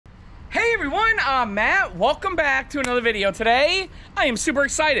everyone, I'm Matt. Welcome back to another video. Today, I am super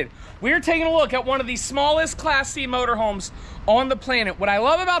excited. We're taking a look at one of the smallest Class C motorhomes on the planet. What I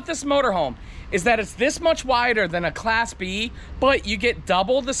love about this motorhome is that it's this much wider than a Class B, but you get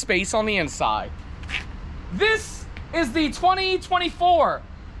double the space on the inside. This is the 2024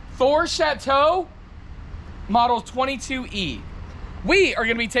 Thor Chateau Model 22E. We are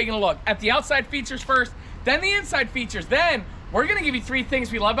going to be taking a look at the outside features first, then the inside features, then we're gonna give you 3 things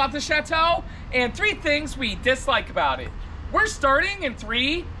we love about the Chateau and 3 things we dislike about it. We're starting in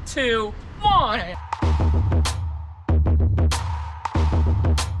 3, 2, 1.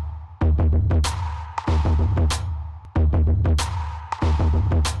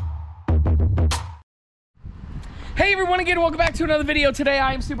 Hey everyone, again, welcome back to another video. Today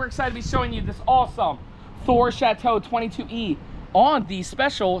I am super excited to be showing you this awesome Thor Chateau 22E on the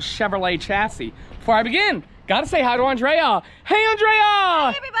special Chevrolet chassis. Before I begin, gotta say hi to Andrea. Hey,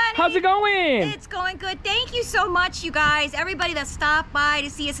 Andrea! Hey, everybody! How's it going? It's going good. Thank you so much, you guys. Everybody that stopped by to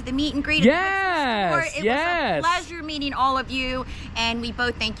see us at the meet and greet. Yes, It was a pleasure meeting all of you, and we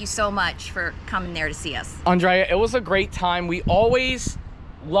both thank you so much for coming there to see us. Andrea, it was a great time. We always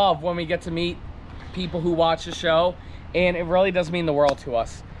love when we get to meet people who watch the show, and it really does mean the world to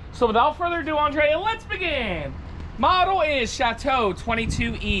us. So without further ado, Andrea, let's begin. Model is Chateau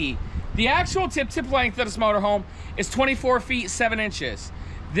 22E. The actual tip length of this motorhome is 24 feet 7 inches.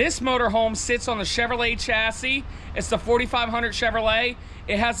 This motorhome sits on the Chevrolet chassis. It's the 4500 Chevrolet.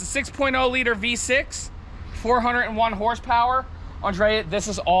 It has a 6.0 liter V6, 401 horsepower. Andrea, this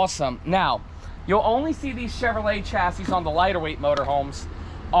is awesome. Now, you'll only see these Chevrolet chassis on the lighter weight motorhomes,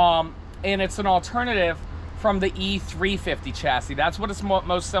 and it's an alternative from the E350 chassis. That's what it's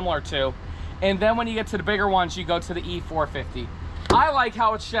most similar to. And then when you get to the bigger ones, you go to the E450. I like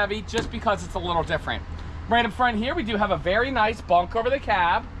how it's Chevy just because it's a little different. Right in front here, we do have a very nice bunk over the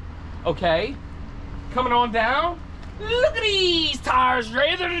cab. Okay. Coming on down. Look at these tires,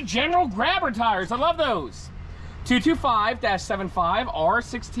 Ray. They're the General Grabber tires. I love those. 225-75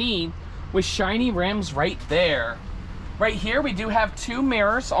 R16 with shiny rims right there. Right here, we do have 2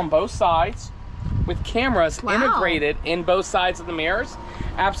 mirrors on both sides with cameras integrated in both sides of the mirrors.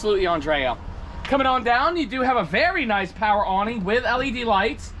 Absolutely, Andrea. Coming on down, you do have a very nice power awning with LED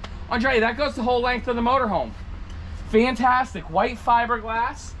lights. Andrea, that goes the whole length of the motorhome. Fantastic white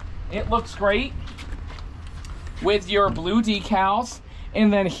fiberglass. It looks great with your blue decals.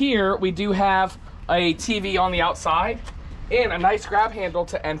 And then here we do have a TV on the outside and a nice grab handle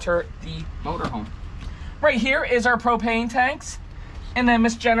to enter the motorhome. Right here is our propane tanks. And then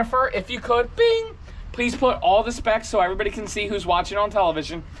Miss Jennifer, if you could, bing, please put all the specs so everybody can see who's watching on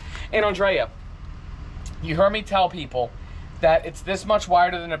television. And Andrea, you heard me tell people that it's this much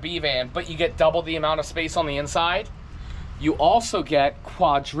wider than a B van, but you get double the amount of space on the inside. You also get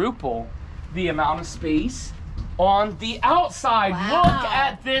quadruple the amount of space on the outside. Wow. Look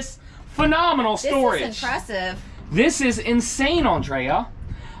at this phenomenal storage. This is impressive. This is insane, Andrea.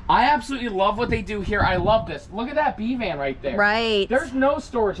 I absolutely love what they do here. I love this. Look at that B van right there. Right. There's no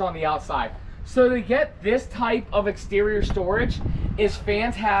storage on the outside. So to get this type of exterior storage is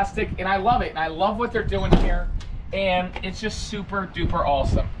fantastic, and I love it. And I love what they're doing here, and it's just super duper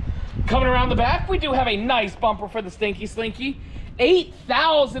awesome. Coming around the back, we do have a nice bumper for the Stinky Slinky.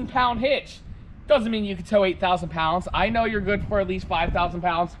 8,000 pound hitch. Doesn't mean you can tow 8,000 pounds. I know you're good for at least 5,000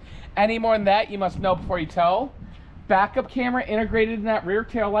 pounds. Any more than that, you must know before you tow. Backup camera integrated in that rear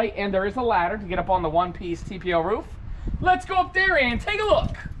tail light, and there is a ladder to get up on the one-piece TPO roof. Let's go up there and take a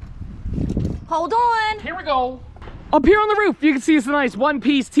look. Hold on. Here we go. Up here on the roof, you can see it's a nice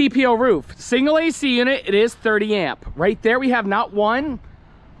one-piece TPO roof. Single AC unit, it is 30 amp. Right there we have not 1,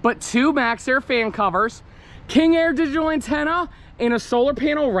 but 2 Max Air fan covers, King Air digital antenna, and a solar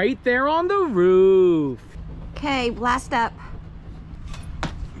panel right there on the roof. Okay, last step.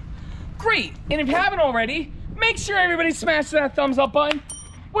 Great, and if you haven't already, make sure everybody smashes that thumbs up button.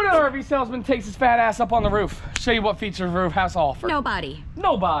 What other RV salesman takes his fat ass up on the roof? Show you what features the roof has to offer. Nobody.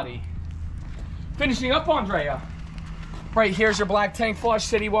 Nobody. Finishing up, Andrea. Right here's your black tank flush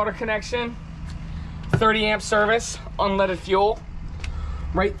city water connection. 30 amp service, unleaded fuel.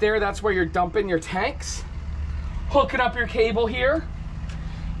 Right there, that's where you're dumping your tanks. Hooking up your cable here.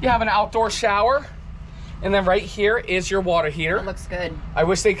 You have an outdoor shower. And then right here is your water heater. That looks good. I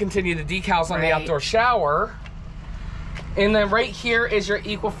wish they continued the decals on the outdoor shower. And then right here is your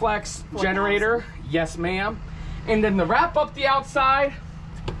Equiflex generator. Yes, ma'am. And then to wrap up the outside,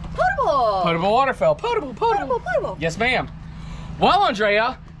 potable water fill. Potable. Yes, ma'am. Well,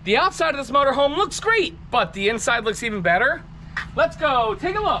 Andrea, the outside of this motorhome looks great, but the inside looks even better. Let's go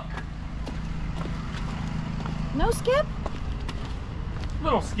take a look. No skip?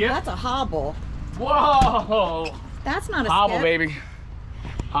 Little skip. That's a hobble. Whoa. That's not a Hobble, skip. baby.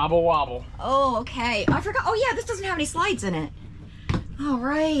 Hobble wobble. Oh, okay. I forgot. Oh, yeah, this doesn't have any slides in it. All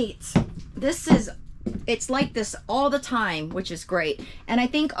right. This is, it's like this all the time, which is great. And I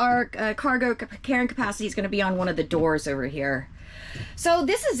think our cargo carrying capacity is going to be on one of the doors over here. So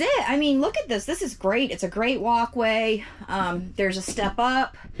this is it. I mean, look at this. This is great. It's a great walkway. There's a step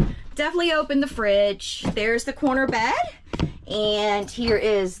up. Definitely open the fridge. There's the corner bed. And here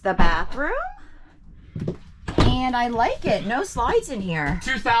is the bathroom. And I like it. No slides in here.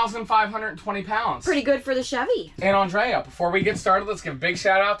 2,520 pounds. Pretty good for the Chevy. And Andrea, before we get started, let's give a big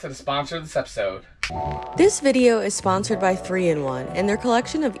shout out to the sponsor of this episode. This video is sponsored by 3-in-1 and their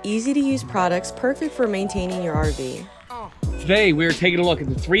collection of easy-to-use products perfect for maintaining your RV. Today, we're taking a look at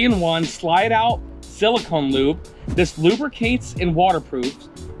the 3-in-1 Slide-Out Silicone Lube. This lubricates and waterproofs.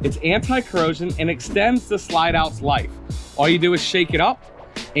 It's anti-corrosion and extends the slide-out's life. All you do is shake it up,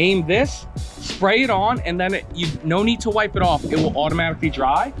 aim this, spray it on, and then you no need to wipe it off. It will automatically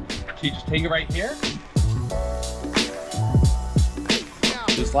dry. So you just take it right here.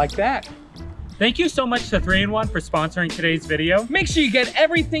 Just like that. Thank you so much to 3-in-1 for sponsoring today's video. Make sure you get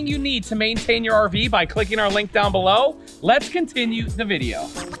everything you need to maintain your RV by clicking our link down below. Let's continue the video.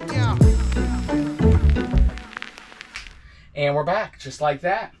 And we're back, just like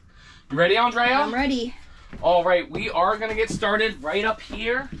that. You ready, Andrea? I'm ready. All right, we are gonna get started right up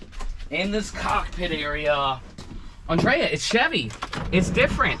here in this cockpit area. Andrea, it's Chevy. It's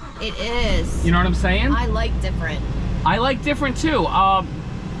different. It is. You know what I'm saying? I like different. I like different too.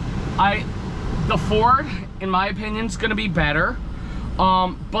 The Ford, in my opinion, is gonna be better.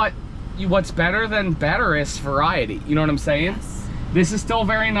 But what's better than better is variety. You know what I'm saying? Yes. This is still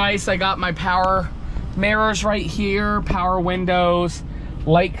very nice. I got my power mirrors right here, power windows,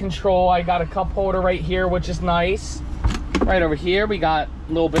 light control. I got a cup holder right here, which is nice. Right over here, we got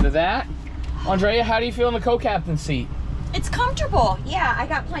a little bit of that. Andrea, how do you feel in the co-captain seat? It's comfortable. Yeah, I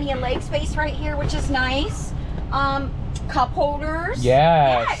got plenty of leg space right here, which is nice. Cup holders.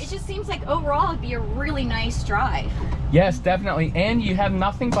 Yes. Yeah, it just seems like overall it'd be a really nice drive. Yes, definitely. And you have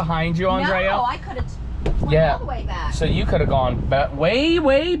nothing behind you, Andrea. No, I could have went all the way back. So you could have gone way,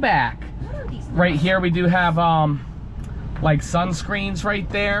 way back. What are these Right here, we do have like sunscreens right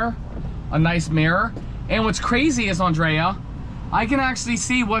there, a nice mirror. And what's crazy is, Andrea, I can actually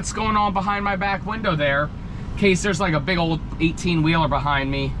see what's going on behind my back window there, in case there's like a big old 18-wheeler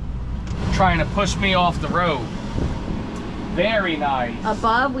behind me trying to push me off the road. Very nice.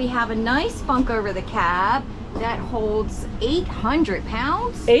 Above, we have a nice bunk over the cab that holds 800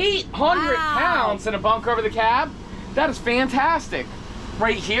 pounds. 800 Wow. pounds in a bunk over the cab? That is fantastic.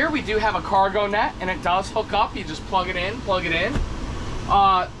 Right here, we do have a cargo net, and it does hook up. You just plug it in,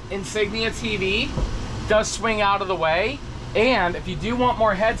 Insignia TV does swing out of the way. And if you do want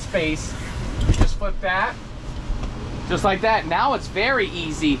more headspace, just flip that, just like that. Now it's very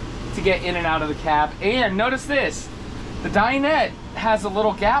easy to get in and out of the cab. And notice this, the dinette has a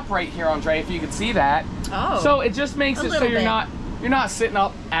little gap right here, Andrea, if you can see that. Oh. So it just makes A it so little you're bit. not sitting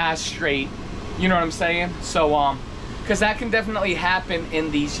up as straight. You know what I'm saying? So because that can definitely happen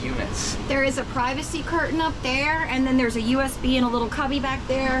in these units. There is a privacy curtain up there, and then there's a USB and a little cubby back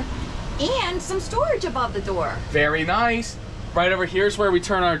there, and some storage above the door. Very nice. Right over here is where we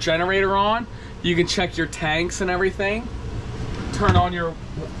turn our generator on. You can check your tanks and everything. Turn on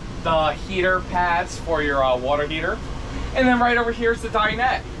the heater pads for your water heater. And then right over here is the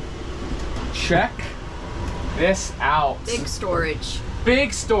dinette. Check this out. Big storage.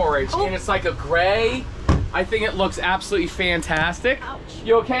 Big storage. Oh. And it's like a gray. I think it looks absolutely fantastic. Ouch.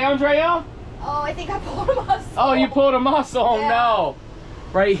 You okay, Andrea? Oh, I think I pulled a muscle. Oh, you pulled a muscle. Oh, Yeah. no.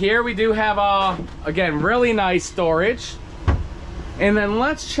 Right here we do have, again, really nice storage. And then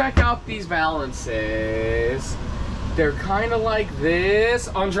let's check out these balances. They're kind of like this.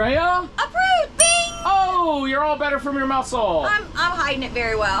 Andrea? Approved! Bing! Oh, you're all better from your muscle. I'm hiding it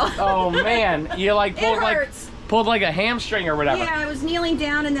very well. Oh, man. You like It hurts. pulled like a hamstring or whatever. Yeah, I was kneeling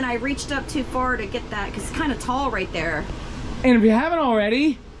down and then I reached up too far to get that because it's kind of tall right there. And if you haven't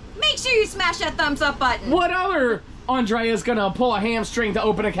already, Make sure you smash that thumbs up button. what other Andrea's gonna pull a hamstring to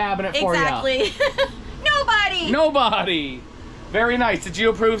open a cabinet for you? Exactly. Nobody. Nobody. Very nice. Did you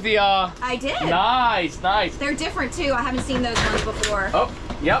approve the I did. Nice, nice. They're different too. I haven't seen those ones before. Oh,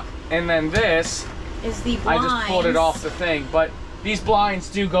 yep. And then this, Is the I blinds. just pulled it off the thing, but these blinds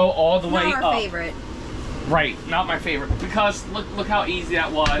do go all the way Not up. our favorite. Right, not my favorite, because look how easy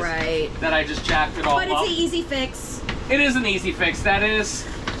that was. Right. That I just jacked it all But up. it's an easy fix. It is an easy fix. That is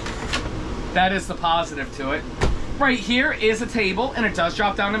the positive to it. Right here is a table, and it does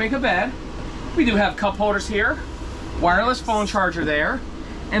drop down to make a bed. We do have cup holders here, wireless phone charger there,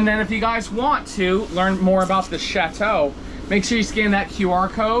 And then if you guys want to learn more about the Chateau, make sure you scan that QR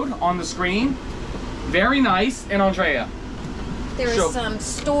code on the screen. Very nice. And Andrea, There is some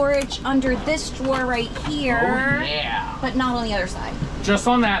storage under this drawer right here. Oh, yeah. But not on the other side. Just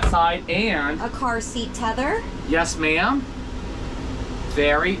on that side. And A car seat tether. yes, ma'am.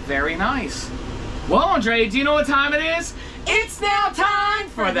 Very, very nice. Well, Andrea, do you know what time it is? It's now time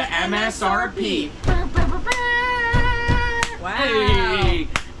for the MSRP. Wow. Hey,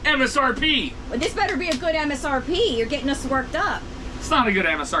 MSRP. Well, this better be a good MSRP. You're getting us worked up. It's not a good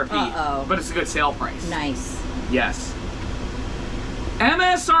MSRP, Uh-oh. but it's a good sale price. Nice. Yes.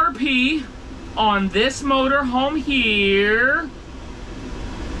 MSRP on this motorhome here,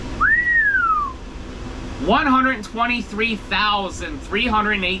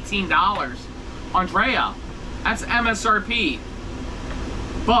 $123,318. Andrea, that's MSRP.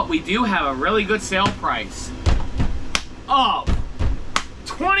 But we do have a really good sale price of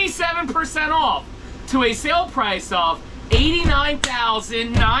 27% off to a sale price of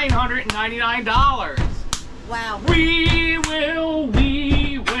 $89,999. Wow. We will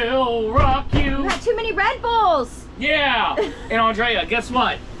rock you. You had too many Red Bulls. Yeah. And Andrea, guess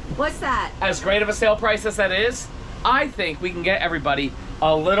what? What's that? As great of a sale price as that is, I think we can get everybody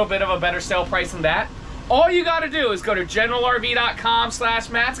a little bit of a better sale price than that. All you got to do is go to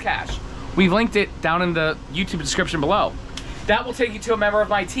generalrv.com/MattsCash. We've linked it down in the YouTube description below. That will take you to a member of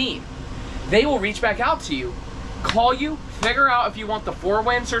my team. They will reach back out to you, call you, figure out if you want the 4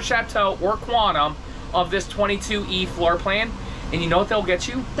 Windsor Chateau or Quantum of this 22E floor plan, and you know what they'll get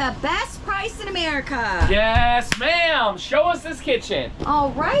you? The best price in America. Yes, ma'am. Show us this kitchen.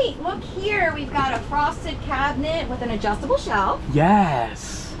 All right, look here. We've got a frosted cabinet with an adjustable shelf.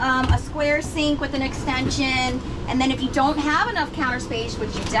 Yes. A square sink with an extension. And then if you don't have enough counter space,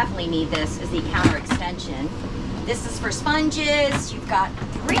 which you definitely need, this is the counter extension. This is for sponges. You've got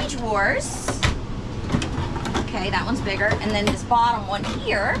 3 drawers. Okay, that one's bigger. And then this bottom one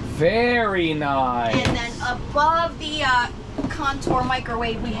here. Very nice. And then above the contour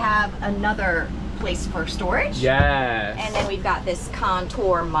microwave, we have another place for storage. Yes. And then we've got this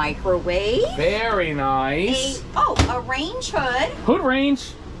contour microwave. Very nice. A range hood. Hood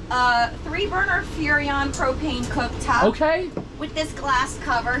range. 3-burner Furrion propane cooktop. Okay. With this glass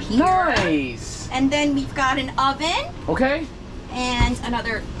cover here. Nice. And then we've got an oven. Okay. And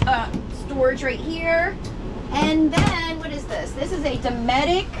another storage right here. And then, what is this? This is a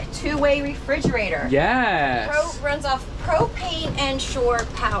Dometic 2-way refrigerator. Yes. Runs off propane and shore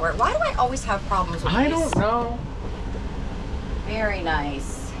power. Why do I always have problems with these? I don't know. Very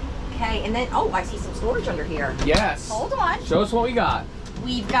nice. Okay, and then, I see some storage under here. Yes. Hold on. Show us what we got.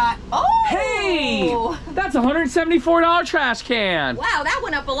 We've got, Hey! That's a $174 trash can. Wow, that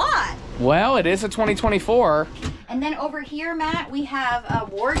went up a lot. Well, it is a 2024. And then over here, Matt, we have a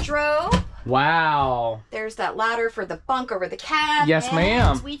wardrobe. Wow. There's that ladder for the bunk over the cab. Yes,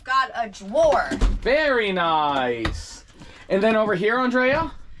 ma'am. We've got a drawer. Very nice. And then over here,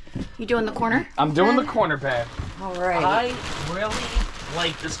 Andrea? You doing the corner? I'm doing the corner bed. All right. I really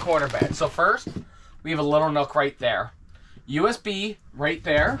like this corner bed. So first, we have a little nook right there. USB right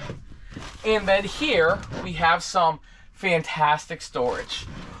there. And then here, we have some fantastic storage.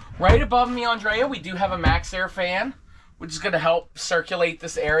 Right above me, Andrea, we do have a Max Air fan, which is going to help circulate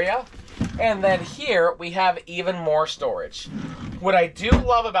this area. And then here, we have even more storage. What I do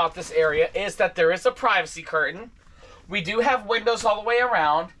love about this area is that there is a privacy curtain. We do have windows all the way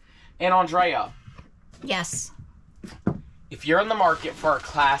around. And Andrea. Yes. If you're in the market for a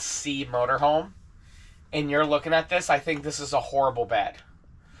Class C motorhome, and you're looking at this, I think this is a horrible bed.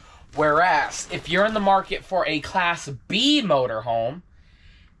 Whereas, if you're in the market for a Class B motorhome,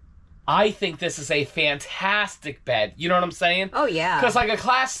 I think this is a fantastic bed. You know what I'm saying? Oh, yeah. Because like a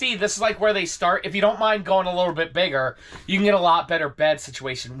Class C, this is like where they start. If you don't mind going a little bit bigger, you can get a lot better bed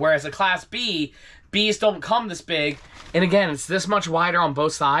situation. Whereas a Class B, Bs don't come this big. And again, it's this much wider on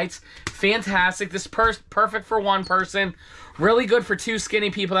both sides. Fantastic. This is perfect for one person. Really good for 2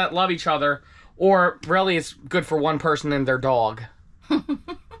 skinny people that love each other. Or really, it's good for one person and their dog.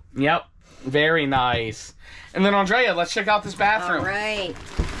 Yep. Very nice. And then, Andrea, let's check out this bathroom. All right.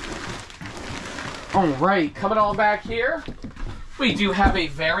 All right. Coming on back here, we do have a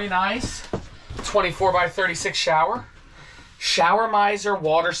very nice 24x36 shower. Shower Miser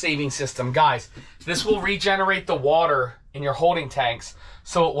water saving system. Guys, this will regenerate the water in your holding tanks,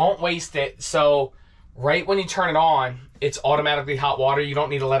 so it won't waste it. So right when you turn it on, it's automatically hot water. You don't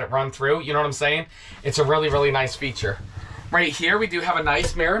need to let it run through. You know what I'm saying? It's a really, really nice feature. Right here, we do have a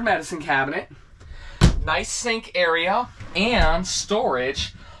nice mirror medicine cabinet. Nice sink area and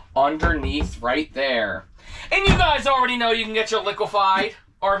storage underneath right there. And you guys already know you can get your liquefied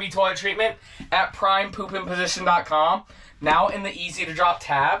RV toilet treatment at primepoopinposition.com. Now in the easy to drop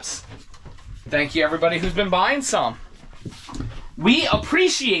tabs. Thank you everybody who's been buying some. We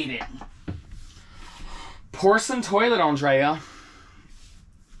appreciate it. Porcelain toilet, Andrea.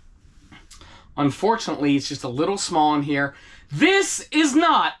 Unfortunately, it's just a little small in here. This is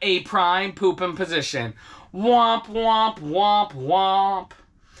not a prime pooping position. Womp, womp, womp, womp.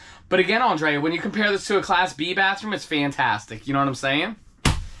 But again, Andrea, when you compare this to a Class B bathroom, it's fantastic. You know what I'm saying?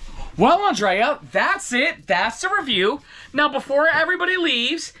 Well, Andrea, that's it. That's the review. Now, before everybody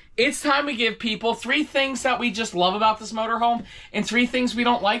leaves, it's time to give people 3 things that we just love about this motorhome and 3 things we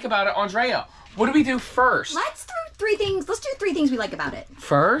don't like about it. Andrea, what do we do first? Let's do 3 things. Let's do 3 things we like about it.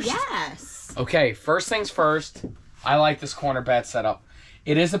 First? Yes. Okay, first things first. I like this corner bed setup.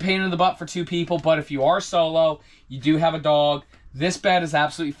 It is a pain in the butt for 2 people, but if you are solo, you do have a dog, this bed is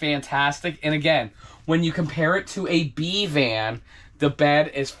absolutely fantastic. And again, when you compare it to a B van, the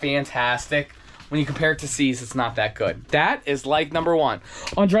bed is fantastic. When you compare it to C's, it's not that good. That is like number 1.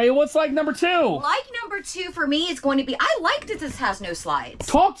 Andrea, what's like number 2? Like number 2 for me is going to be, I like that this has no slides.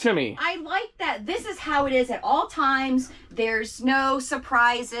 Talk to me. I like that this is how it is at all times. There's no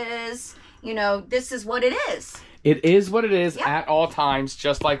surprises. You know, this is what it is. It is what it is, yep, at all times,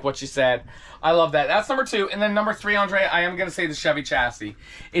 just like what you said. I love that. That's number 2. And then number 3, Andrea, I am going to say the Chevy chassis.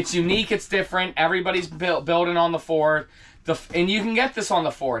 It's unique. It's different. Everybody's building on the Ford. And you can get this on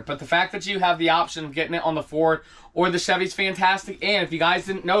the Ford. But the fact that you have the option of getting it on the Ford or the Chevy's fantastic. And if you guys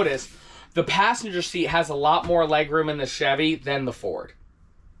didn't notice, the passenger seat has a lot more legroom in the Chevy than the Ford.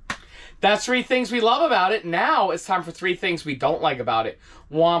 That's 3 things we love about it. Now it's time for 3 things we don't like about it.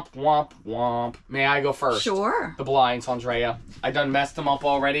 Womp, womp, womp. May I go first? Sure. The blinds, Andrea. I done messed them up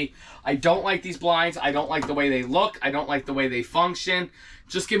already. I don't like these blinds. I don't like the way they look. I don't like the way they function.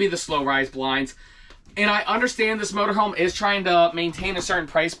 Just give me the slow rise blinds. And I understand this motorhome is trying to maintain a certain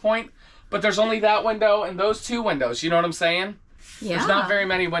price point, but there's only that window and those 2 windows. You know what I'm saying? Yeah. There's not very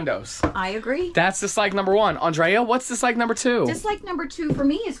many windows. I agree. That's dislike number 1. Andrea, what's dislike number 2? Dislike number 2 for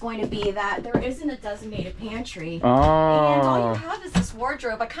me is going to be that there isn't a designated pantry. Oh. And all you have is this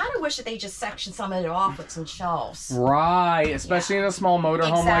wardrobe. I kind of wish that they just sectioned some of it off with some shelves. Right. Especially in a small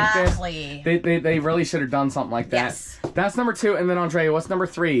motorhome exactly. like this. They really should have done something like that. Yes. That's number 2. And then, Andrea, what's number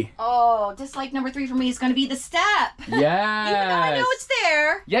 3? Oh, dislike number 3 for me is going to be the step. Yes. Even though I know it's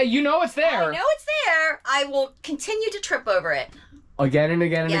there. Yeah, you know it's there. I know it's there. I will continue to trip over it. Again and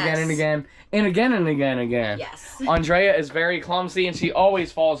again and yes, again and again. And again and again and again. Yes. Andrea is very clumsy and she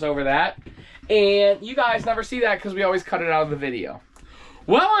always falls over that. And you guys never see that because we always cut it out of the video.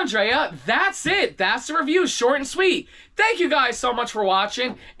 Well, Andrea, that's it. That's the review. Short and sweet. Thank you guys so much for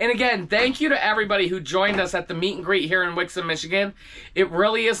watching. And again, thank you to everybody who joined us at the meet and greet here in Wixom, Michigan. It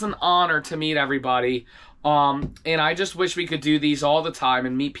really is an honor to meet everybody. And I just wish we could do these all the time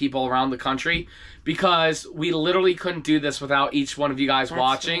and meet people around the country because we literally couldn't do this without each one of you guys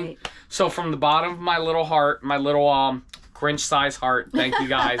watching. Right. So from the bottom of my little heart, my little Grinch-sized heart, thank you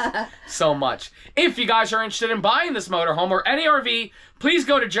guys so much. If you guys are interested in buying this motorhome or any RV, please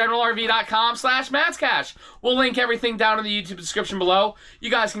go to generalrv.com/MattsCash. We'll link everything down in the YouTube description below.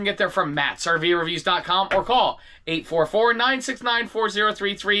 You guys can get there from mattsrvreviews.com or call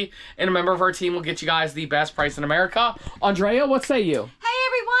 844-969-4033 and a member of our team will get you guys the best price in America. Andrea, what say you? Hey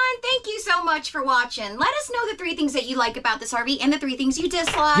everyone, thank you so much for watching. Let us know the 3 things that you like about this RV and the 3 things you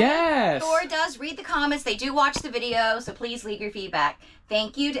dislike. Yes. Thor does read the comments. They do watch the video, so please leave your feedback.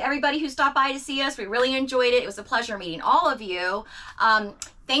 Thank you to everybody who stopped by to see us. We really enjoyed it. It was a pleasure meeting all of you.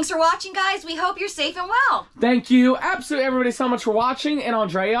 Thanks for watching, guys. We hope you're safe and well. Thank you, absolutely everybody, so much for watching. And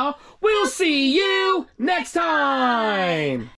Andrea, we'll see you next time.